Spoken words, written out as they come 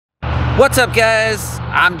What's up, guys?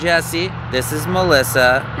 I'm Jesse. This is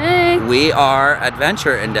Melissa. Hey. We are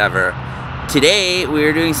Adventure Endeavor. Today we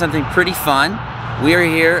are doing something pretty fun. We are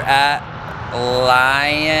here at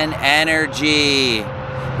Lion Energy.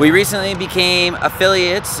 We recently became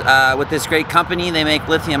affiliates with this great company. They make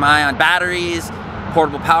lithium ion batteries,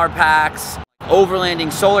 portable power packs,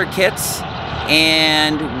 overlanding solar kits,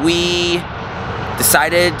 and we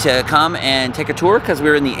decided to come and take a tour because we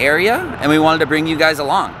were in the area and we wanted to bring you guys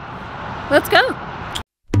along. Let's go.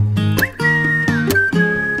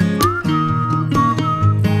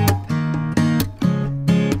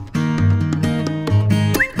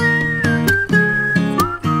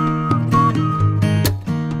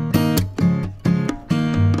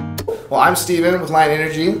 Well, I'm Steven with Lion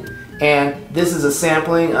Energy, and this is a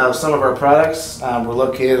sampling of some of our products. We're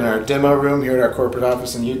located in our demo room here at our corporate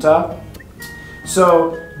office in Utah.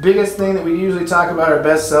 So, biggest thing that we usually talk about, our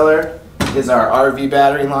best seller, is our RV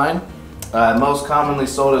battery line. Most commonly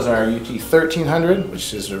sold is our UT1300,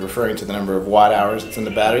 which is referring to the number of watt hours that's in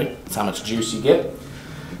the battery. That's how much juice you get.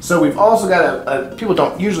 So we've also got people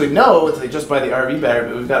don't usually know if they just buy the RV battery,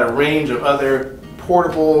 but we've got a range of other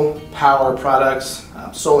portable power products.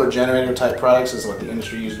 Solar generator type products is what the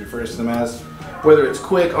industry usually refers to them as. Whether it's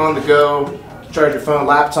quick, on the go, charge your phone,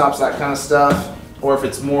 laptops, that kind of stuff, or if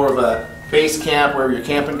it's more of a base camp, wherever you're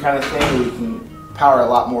camping kind of thing, where you can power a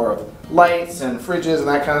lot more of lights and fridges and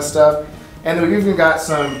that kind of stuff. And then we've even got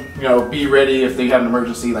some, be ready if they have an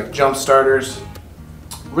emergency, like jump starters.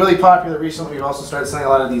 Really popular recently, we've also started selling a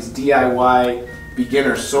lot of these DIY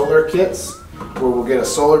beginner solar kits, where we'll get a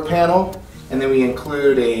solar panel, and then we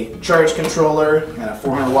include a charge controller and a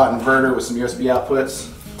 400 watt inverter with some USB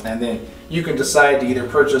outputs. And then you can decide to either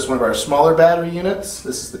purchase one of our smaller battery units,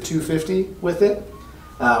 this is the 250 with it,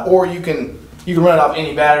 or you can run it off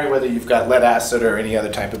any battery, whether you've got lead acid or any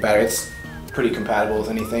other type of battery. It's pretty compatible with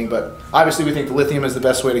anything, but obviously we think the lithium is the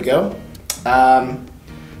best way to go.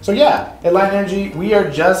 So yeah, at Lion Energy, we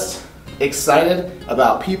are just excited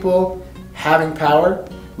about people having power.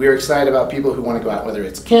 We are excited about people who want to go out, whether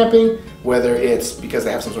it's camping, whether it's because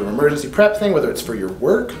they have some sort of emergency prep thing, whether it's for your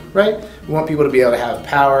work, right? We want people to be able to have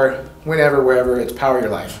power whenever, wherever. It's power your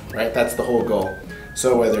life, right? That's the whole goal.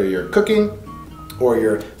 So whether you're cooking or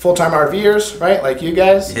you're full-time RVers, right, like you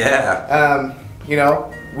guys. Yeah.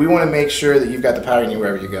 We want to make sure that you've got the power in you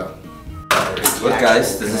wherever you go. Look,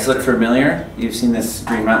 guys, does this look familiar? You've seen this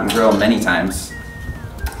Green Mountain Grill many times.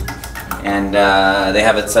 And they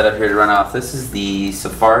have it set up here to run off. This is the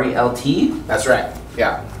Safari LT. That's right,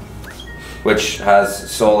 yeah. Which has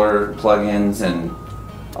solar plugins and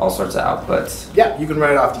all sorts of outputs. Yeah, you can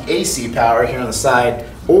run it off the AC power here on the side,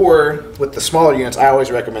 or with the smaller units, I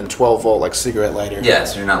always recommend 12 volt, like cigarette lighter. Yeah,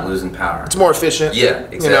 so you're not losing power. It's more efficient. Yeah,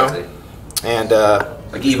 exactly. And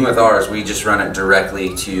like even with ours, we just run it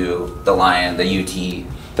directly to the Lion, the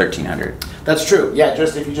UT1300. That's true. Yeah,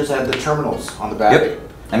 just if you just have the terminals on the battery.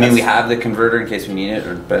 Yep. I mean, we have the converter in case we need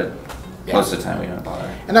it, but most of the time we don't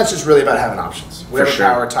bother. And that's just really about having options. Whatever sure.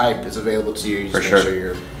 power type is available to you, you just make sure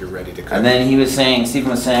you're ready to cook. And then Stephen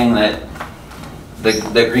was saying that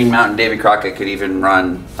the Green Mountain Davy Crockett could even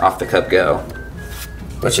run off the Cub Go,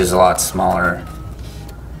 which is a lot smaller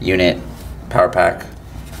unit power pack.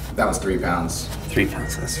 That was 3 pounds. 3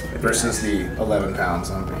 pounds, that's versus the 11 pounds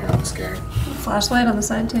on here on the scale. Flashlight on the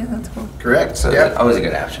side too, that's cool. Correct. So yep. Always a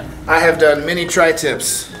good option. I have done many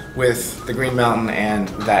tri-tips with the Green Mountain and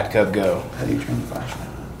that Cub Go. How do you turn the flashlight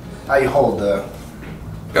on? How you hold the...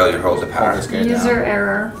 Oh, you hold the power. User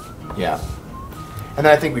error. Yeah. And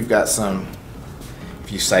then I think we've got some,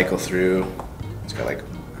 if you cycle through, it's got like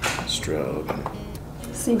strobe and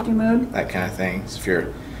safety mode. that kind of thing. So if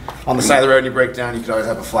you're on the side of the road and you break down, you could always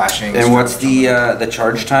have a flashing. And what's the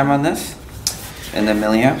charge time on this? And the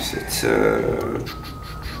milliamps? It's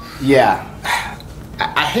yeah.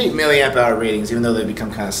 I hate milliamp hour ratings, even though they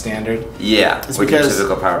become kind of standard. Yeah, it's with because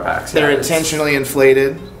typical power packs. They're intentionally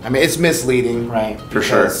inflated. I mean, it's misleading, right? For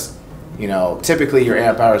sure. Typically your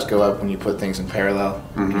amp hours go up when you put things in parallel.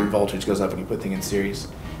 Mm-hmm. Your voltage goes up when you put things in series.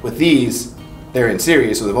 With these, they're in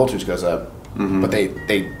series, so the voltage goes up. Mm-hmm. But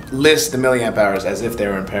they list the milliamp hours as if they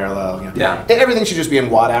were in parallel. Yeah. Everything should just be in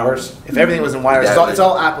watt hours. If everything was in watt hours, it's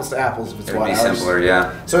all apples to apples if it's watt hours. It'd be simpler,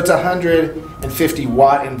 yeah. So it's a 150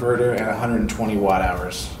 watt inverter and 120 watt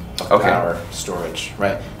hours of power storage,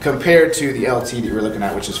 right? Compared to the LT that we're looking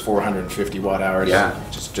at, which is 450 watt hours. Yeah.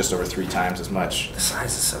 Just over 3 times as much. The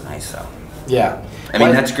size is so nice, though. Yeah. I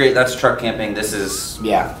mean, that's great. That's truck camping. This is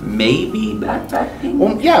maybe backpacking.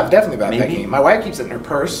 Well, yeah, definitely backpacking. Maybe. My wife keeps it in her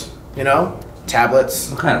purse. Tablets,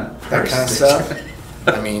 what kind of that kind of stuff.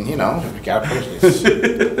 I mean, you got a purse.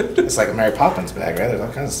 It's like a Mary Poppins bag, right? There's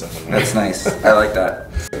all kinds of stuff in there. That's nice. I like that.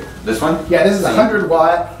 This one? Yeah, this is a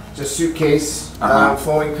 100-watt, just suitcase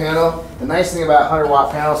foaming panel. The nice thing about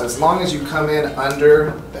 100-watt panels, as long as you come in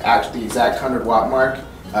under the exact 100-watt mark,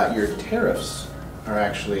 your tariffs are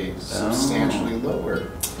actually substantially lower.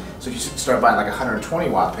 So if you start buying like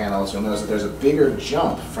 120-watt panels, you'll notice that there's a bigger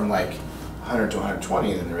jump from like 100 to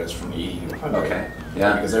 120 than there is from 80 to 100. Okay.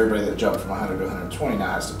 Yeah. Because everybody that jumped from 100 to 120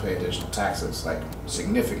 now has to pay additional taxes, like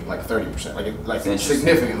significant, like 30%, like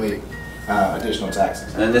significantly additional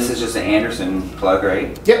taxes. And then this is just an Anderson plug,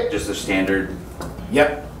 right? Yep. Just a standard.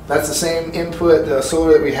 Yep. That's the same input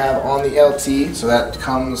solar that we have on the LT, so that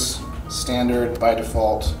comes standard by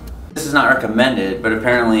default. This is not recommended, but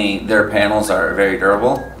apparently their panels are very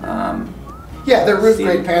durable. Yeah, they're roof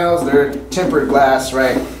grade panels. They're tempered glass,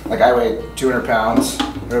 right? Like I weigh 200 pounds,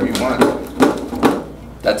 whatever you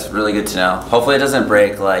want. That's really good to know. Hopefully it doesn't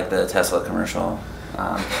break like the Tesla commercial.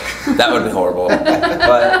 That would be horrible.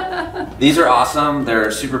 But these are awesome.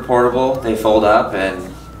 They're super portable. They fold up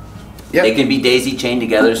and they can be daisy chained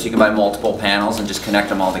together, so you can buy multiple panels and just connect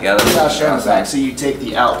them all together. I'll show you in a sec. So you take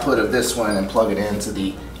the output of this one and plug it into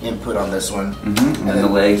the input on this one. And then the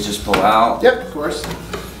legs just pull out. Yep, of course.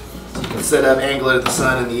 So you can set up, angle it at the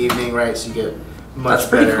sun in the evening, right? So you get much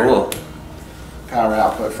better cool power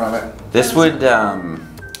output from it. This would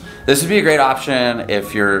be a great option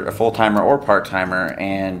if you're a full-timer or part-timer,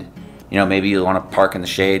 and you know, maybe you want to park in the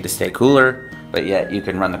shade to stay cooler, but yet you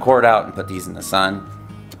can run the cord out and put these in the sun.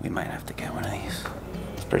 We might have to get one of these.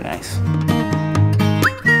 It's pretty nice.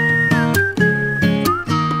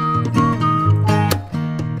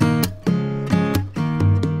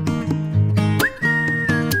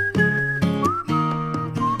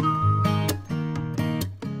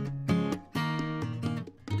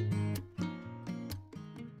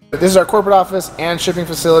 This is our corporate office and shipping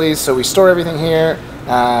facilities, so we store everything here.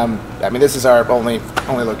 I mean, this is our only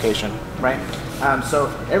location, right? So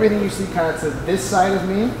everything you see kind of to this side of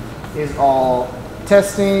me is all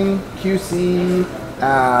testing, QC,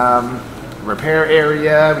 repair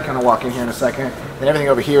area. We kind of walk in here in a second. Then everything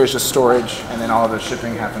over here is just storage, and then all of the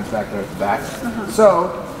shipping happens back there at the back.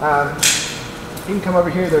 So you can come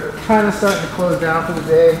over here. They're kind of starting to close down for the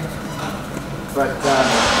day, but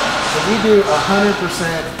so we do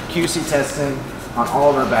 100% QC testing on all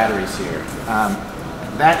of our batteries here.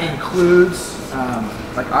 That includes,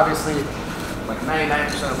 like obviously, like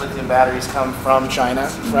 99% of lithium batteries come from China,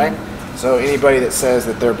 right? So anybody that says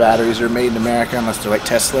that their batteries are made in America, unless they're like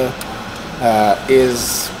Tesla,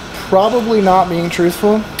 is probably not being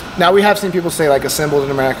truthful. Now we have seen people say like assembled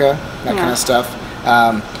in America, that kind of stuff.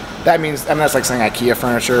 That means, I mean, that's like saying IKEA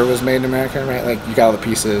furniture was made in America, right? Like you got all the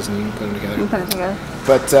pieces and you can put them together. You put it together.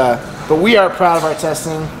 But we are proud of our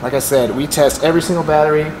testing. Like I said, we test every single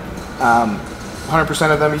battery,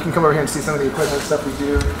 100% of them. You can come over here and see some of the equipment stuff we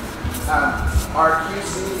do. Our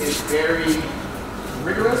QC is very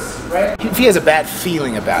rigorous, right? If he has a bad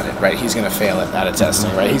feeling about it, right, he's going to fail it out of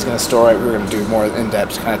testing, right? He's going to store it. We're going to do more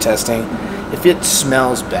in-depth kind of testing. If it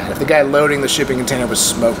smells bad, if the guy loading the shipping container was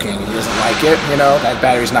smoking and he doesn't like it, you know, that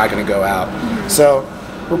battery's not going to go out. So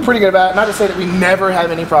we're pretty good about it. Not to say that we never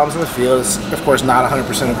have any problems in the field. It's, of course, not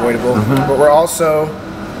 100% avoidable. But we're also,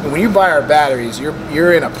 when you buy our batteries,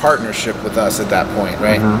 you're in a partnership with us at that point,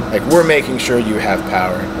 right? Like we're making sure you have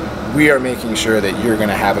power. We are making sure that you're going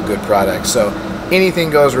to have a good product. So anything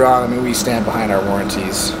goes wrong, I mean, we stand behind our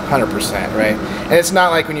warranties 100%, right? And it's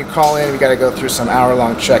not like when you call in, we got to go through some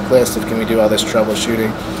hour-long checklist of can we do all this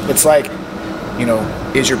troubleshooting. It's like, you know,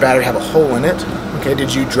 does your battery have a hole in it? Okay,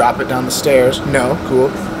 did you drop it down the stairs? No, cool.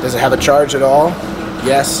 Does it have a charge at all?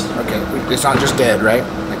 Yes. Okay, it's not just dead, right?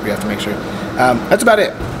 Like we have to make sure. That's about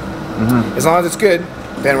it. As long as it's good,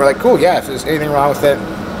 then we're like, cool, yeah, if there's anything wrong with it,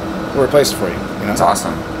 we'll replace it for you. You know? That's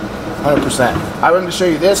awesome. 100%. I wanted to show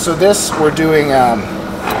you this. So this we're doing,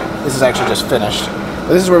 this is actually just finished.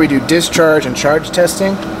 But this is where we do discharge and charge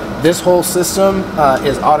testing. This whole system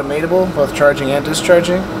is automatable, both charging and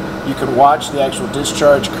discharging. You can watch the actual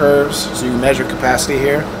discharge curves, so you can measure capacity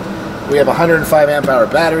here. We have a 105 amp hour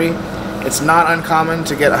battery. It's not uncommon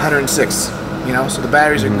to get 106, you know, so the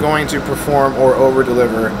batteries are going to perform or over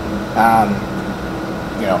deliver,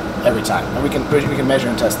 you know, every time. And we can measure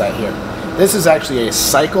and test that here. This is actually a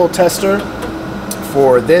cycle tester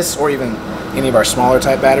for this or even any of our smaller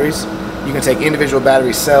type batteries. You can take individual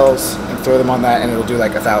battery cells and throw them on that and it'll do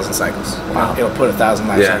like 1,000 cycles. Wow. It'll put 1,000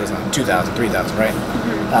 life cycles on, 2,000, 3,000, right?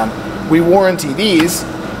 We warranty these.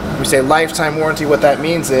 We say lifetime warranty. What that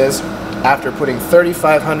means is after putting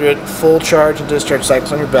 3,500 full charge and discharge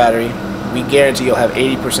cycles on your battery, we guarantee you'll have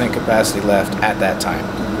 80% capacity left at that time,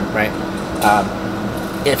 right?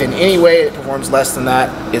 If in any way it performs less than that,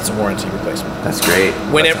 it's a warranty replacement. That's great.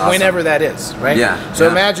 Whenever, That's awesome. whenever that is, right? Yeah. So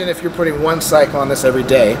yeah. imagine if you're putting one cycle on this every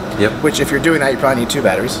day, Yep. which if you're doing that, you probably need 2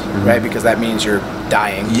 batteries, right? Because that means you're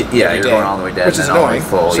dying. Yeah, every you're day, going all the way dead, which and is then all the way annoying.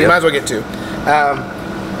 full, So you yep. might as well get 2.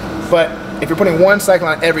 But if you're putting one cycle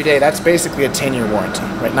on every day, that's basically a 10-year warranty,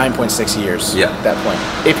 right? 9.6 years Yeah. at that point.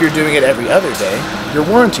 If you're doing it every other day, your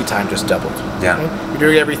warranty time just doubled. Yeah. Okay? If you're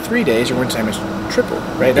doing it every 3 days, your warranty time is tripled,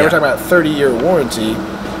 right? Now Yeah. we're talking about a 30-year warranty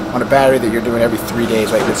on a battery that you're doing every 3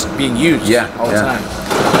 days, right? That's being used all the time.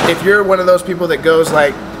 If you're one of those people that goes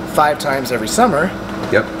like 5 times every summer,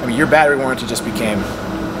 Yep. I mean, your battery warranty just became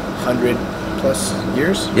 100 plus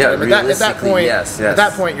years. Yeah, At that realistically, point, yes. At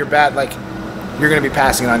that point, you're bad. Like, you're going to be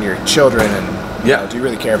passing it on to your children, and you know, do you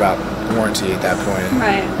really care about warranty at that point?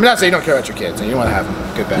 Right. I'm not saying you don't care about your kids, and you want to have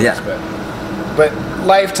good batteries, but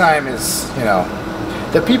lifetime is, you know,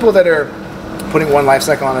 the people that are putting one life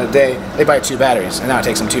cycle on a day, they buy 2 batteries, and now it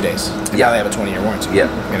takes them 2 days. And now they have a 20-year warranty. Yeah.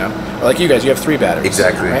 You know, or like you guys, you have 3 batteries.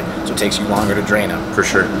 Exactly. Right. So it takes you longer to drain them. For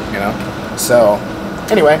sure. You know. So,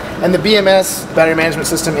 anyway, and the BMS battery management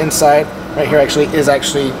system inside, right here, is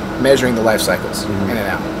actually measuring the life cycles in and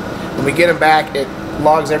out. When we get them back, it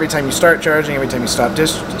logs every time you start charging, every time you start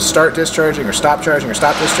discharging, or stop charging, or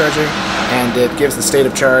stop discharging, and it gives the state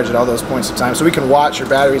of charge at all those points of time. So we can watch your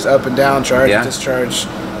batteries up and down, charge and discharge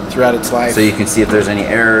throughout its life. So you can see if there's any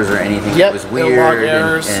errors or anything that was weird. It'll log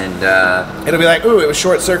errors. And it'll be like, ooh, it was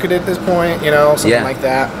short-circuited at this point, you know, something like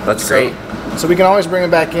that. That's great. So we can always bring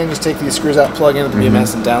them back in, just take these screws out, plug into the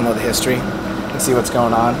BMS, and download the history and see what's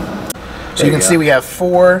going on. So you can see we have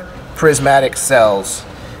 4 prismatic cells.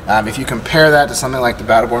 If you compare that to something like the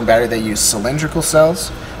Battleborn battery, they use cylindrical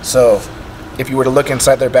cells. So if you were to look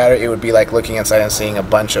inside their battery, it would be like looking inside and seeing a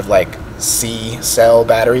bunch of like C cell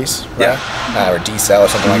batteries, right? Or D cell or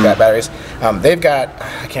something like that batteries. They've got,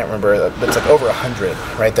 I can't remember, but it's like over 100,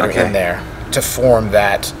 right, that are in there to form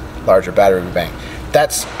that larger battery bank.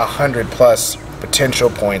 That's 100 plus potential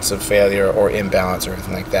points of failure or imbalance or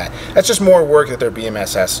anything like that. That's just more work that their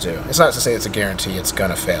BMS has to do. It's not to say it's a guarantee it's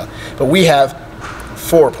gonna fail, but we have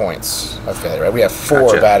 4 points of failure, right? We have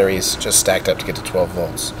 4 batteries just stacked up to get to 12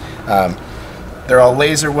 volts. They're all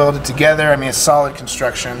laser welded together. I mean, it's solid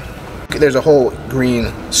construction. There's a whole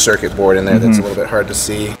green circuit board in there that's a little bit hard to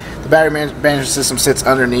see. The battery management system sits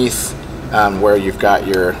underneath where you've got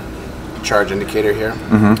your charge indicator here.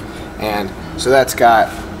 And so that's got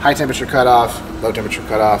high temperature cutoff, low temperature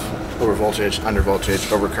cutoff, over voltage, under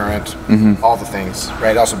voltage, over current, all the things,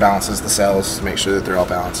 right? It also balances the cells to make sure that they're all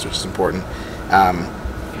balanced, which is important.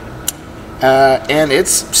 And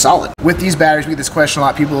it's solid. With these batteries, we get this question a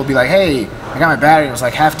lot. People will be like, hey, I got my battery, it was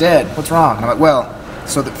like half dead. What's wrong? And I'm like, well,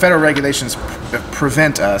 so the federal regulations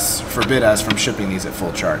forbid us from shipping these at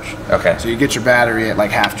full charge. Okay. So you get your battery at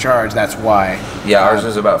like half charge, that's why. Yeah, ours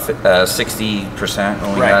was about 60%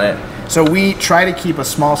 when we got it. So we try to keep a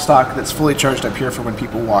small stock that's fully charged up here for when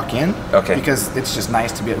people walk in. Okay. Because it's just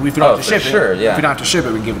nice to be, if we don't have to ship it, if we don't have to ship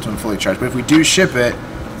it, we can give it to them fully charged. But if we do ship it,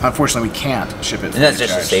 unfortunately we can't ship it fully charged. And that's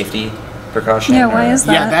just a safety precaution? Yeah, why is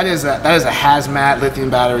that? Yeah, that is a hazmat lithium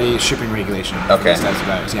battery shipping regulation. Okay. For these types of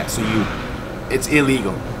batteries. Yeah, so it's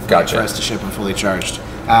illegal for us to ship them fully charged.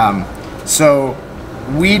 So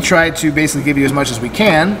we try to basically give you as much as we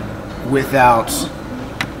can we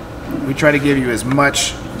try to give you as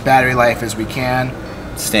much battery life as we can.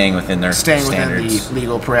 Staying within their standards. Within the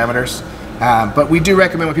legal parameters. But we do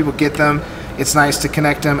recommend when people get them, it's nice to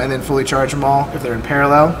connect them and then fully charge them all if they're in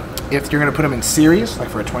parallel. If you're going to put them in series, like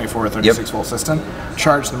for a 24 or 36 volt system,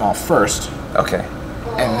 charge them all first. Okay.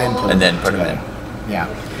 And then put them in. Yeah.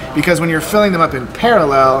 Because when you're filling them up in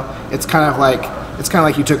parallel, it's kind of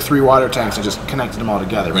like you took 3 water tanks and just connected them all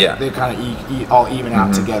together, right? Yeah. They kind of all even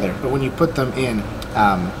out together. But when you put them in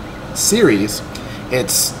series,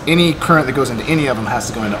 it's any current that goes into any of them has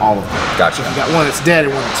to go into all of them. Gotcha. So if you've got one that's dead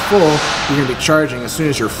and one that's full, you're going to be charging as soon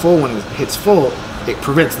as your full one hits full, it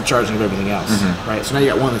prevents the charging of everything else, right? So now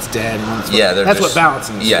you got one that's dead and one that's full. Yeah, that's what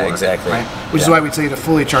balancing is for. Yeah, exactly. Right? Which is why we tell you to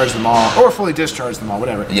fully charge them all or fully discharge them all,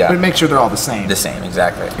 whatever. Yeah. But make sure they're all the same. The same,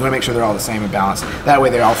 exactly. You want to make sure they're all the same and balanced. That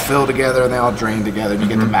way they all fill together and they all drain together and you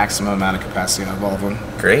get the maximum amount of capacity out of all of them.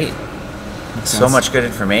 Great. So much good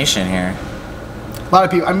information here. A lot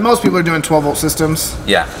of people, I mean, most people are doing 12 volt systems.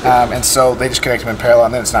 Yeah. And so they just connect them in parallel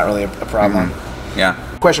and then it's not really a problem. Yeah.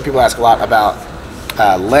 The question people ask a lot about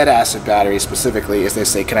lead acid batteries specifically is they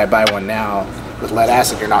say, can I buy one now? With lead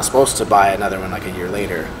acid, you're not supposed to buy another one like a year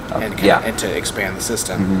later and to expand the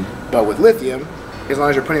system. But with lithium, as long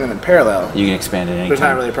as you're putting them in parallel, you can expand it anytime. There's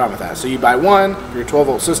not really a problem with that. So you buy one for your 12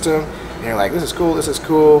 volt system and you're like, this is cool,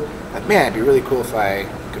 like, man, it'd be really cool if I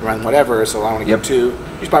You can run whatever, so I want to get 2. You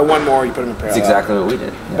just buy one more, you put them in parallel. That's exactly what we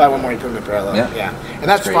did. Buy one more, you put them in parallel. Yeah. And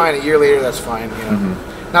that's fine. A year later, that's fine. You know.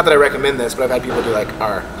 Not that I recommend this, but I've had people do like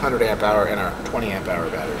our 100 amp hour and our 20 amp hour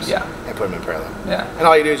batteries. And put them in parallel. And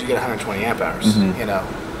all you do is you get 120 amp hours. You know,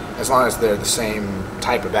 as long as they're the same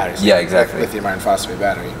type of batteries. Exactly. Like lithium iron phosphate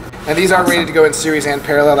battery. And these are rated to go in series and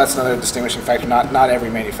parallel. That's another distinguishing factor. Not every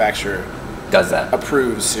manufacturer does that.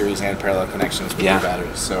 Approves series and parallel connections with their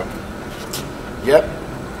batteries. So, yep.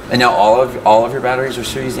 And now all of your batteries are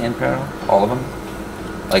series and parallel? All of them?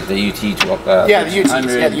 Like the UT 12? Yeah, the UT.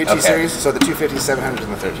 Yeah, the UT series. So the 250, 700,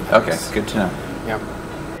 and the 1300. Okay, good to know. Yeah.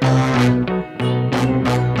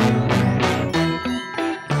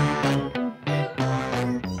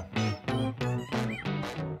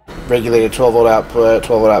 Regulated 12 volt output.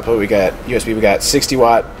 12 volt output. We got USB. We got 60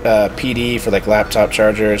 watt PD for like laptop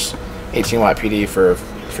chargers. 18 watt PD for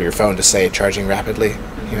your phone to say charging rapidly.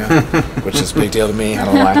 You know, which is a big deal to me. I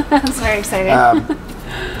don't know why. That's very exciting.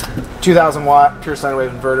 2,000 watt pure sine wave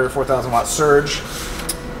inverter, 4,000 watt surge.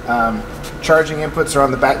 Charging inputs are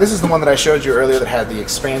on the back. This is the one that I showed you earlier that had the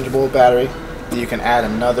expandable battery. You can add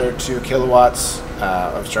another 2 kilowatts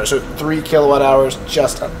of charge. So 3 kilowatt hours,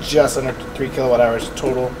 just under 3 kilowatt hours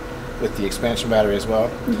total with the expansion battery as well,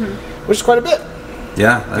 which is quite a bit.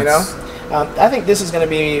 Yeah, you know. I think this is going to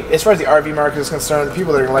be, as far as the RV market is concerned, the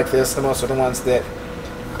people that are going to like this the most are the ones that,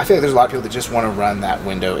 I feel like there's a lot of people that just want to run that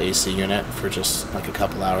window AC unit for just like a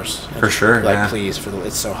couple hours. For sure, like, please,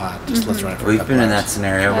 it's so hot. Just let's run it for a couple hours. We've been in that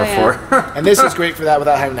scenario before. And this is great for that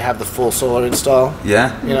without having to have the full solar install.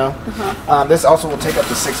 Yeah. You know? This also will take up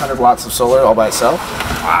to 600 watts of solar all by itself.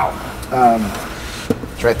 Wow.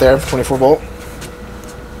 It's right there, 24 volt.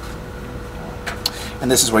 And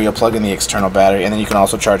this is where you'll plug in the external battery, and then you can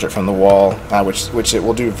also charge it from the wall, which it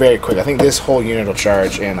will do very quick. I think this whole unit will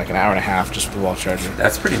charge in like an hour and a half just with the wall charger.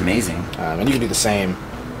 That's pretty amazing. And you can do the same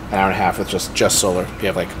an hour and a half with just solar. If you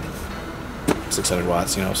have like 600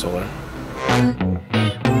 watts, you know, solar.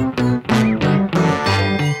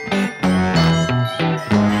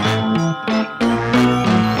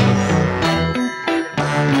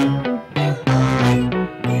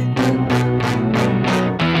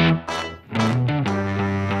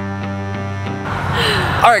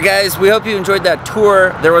 Alright guys, we hope you enjoyed that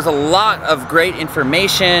tour. There was a lot of great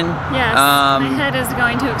information. Yes, my head is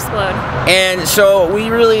going to explode. And so we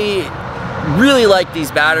really liked these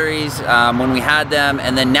batteries when we had them,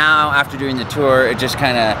 and then now after doing the tour, it just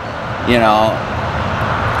kind of, you know,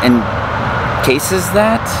 encases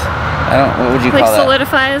that? What would you call that?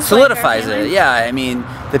 Solidifies? Solidifies it, yeah. I mean,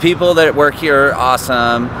 the people that work here are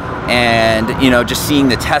awesome. And, you know, just seeing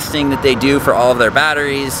the testing that they do for all of their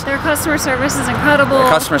batteries. Their customer service is incredible. Their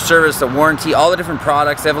customer service, the warranty, all the different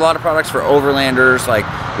products. They have a lot of products for overlanders, like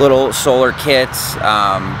little solar kits,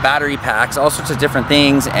 battery packs, all sorts of different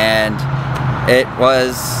things. And it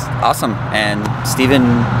was awesome. And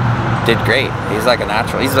Steven did great. He's like a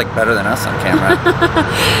natural. He's like better than us on camera.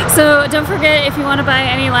 So don't forget, if you want to buy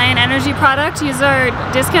any Lion Energy product, use our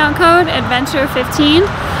discount code ADVENTURE15.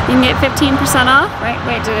 You can get 15% off. Right?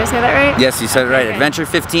 Wait, did I say that right? Yes, you said it right. Okay.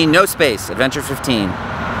 ADVENTURE15, no space.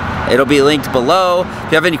 ADVENTURE15. It'll be linked below.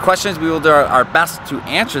 If you have any questions, we will do our best to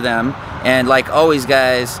answer them. And like always,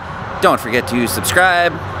 guys, don't forget to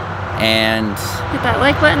subscribe and hit that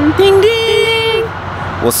like button. Ding ding.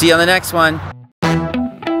 We'll see you on the next one.